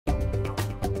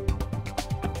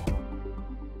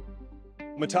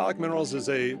Metallic Minerals is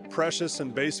a precious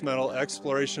and base metal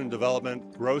exploration and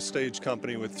development growth stage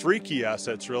company with three key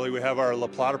assets, really. We have our La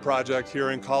Plata project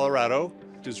here in Colorado,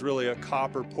 which is really a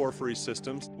copper porphyry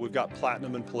system. We've got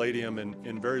platinum and palladium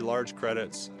in very large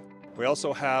credits. We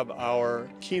also have our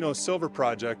Keno Silver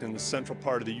project in the central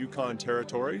part of the Yukon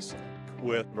territories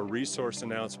with a resource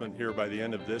announcement here by the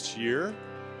end of this year.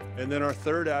 And then our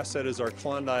third asset is our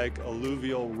Klondike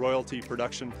alluvial royalty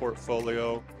production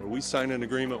portfolio, where we signed an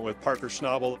agreement with Parker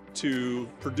Schnabel to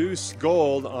produce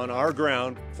gold on our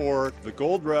ground for the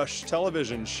Gold Rush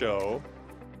television show.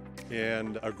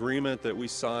 And agreement that we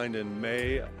signed in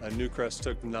May, Newcrest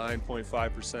took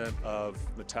 9.5% of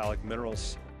Metallic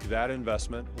Minerals. That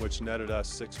investment, which netted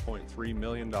us $6.3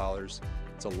 million,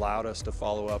 it's allowed us to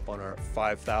follow up on our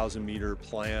 5,000 meter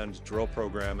planned drill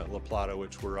program at La Plata,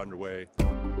 which we're underway.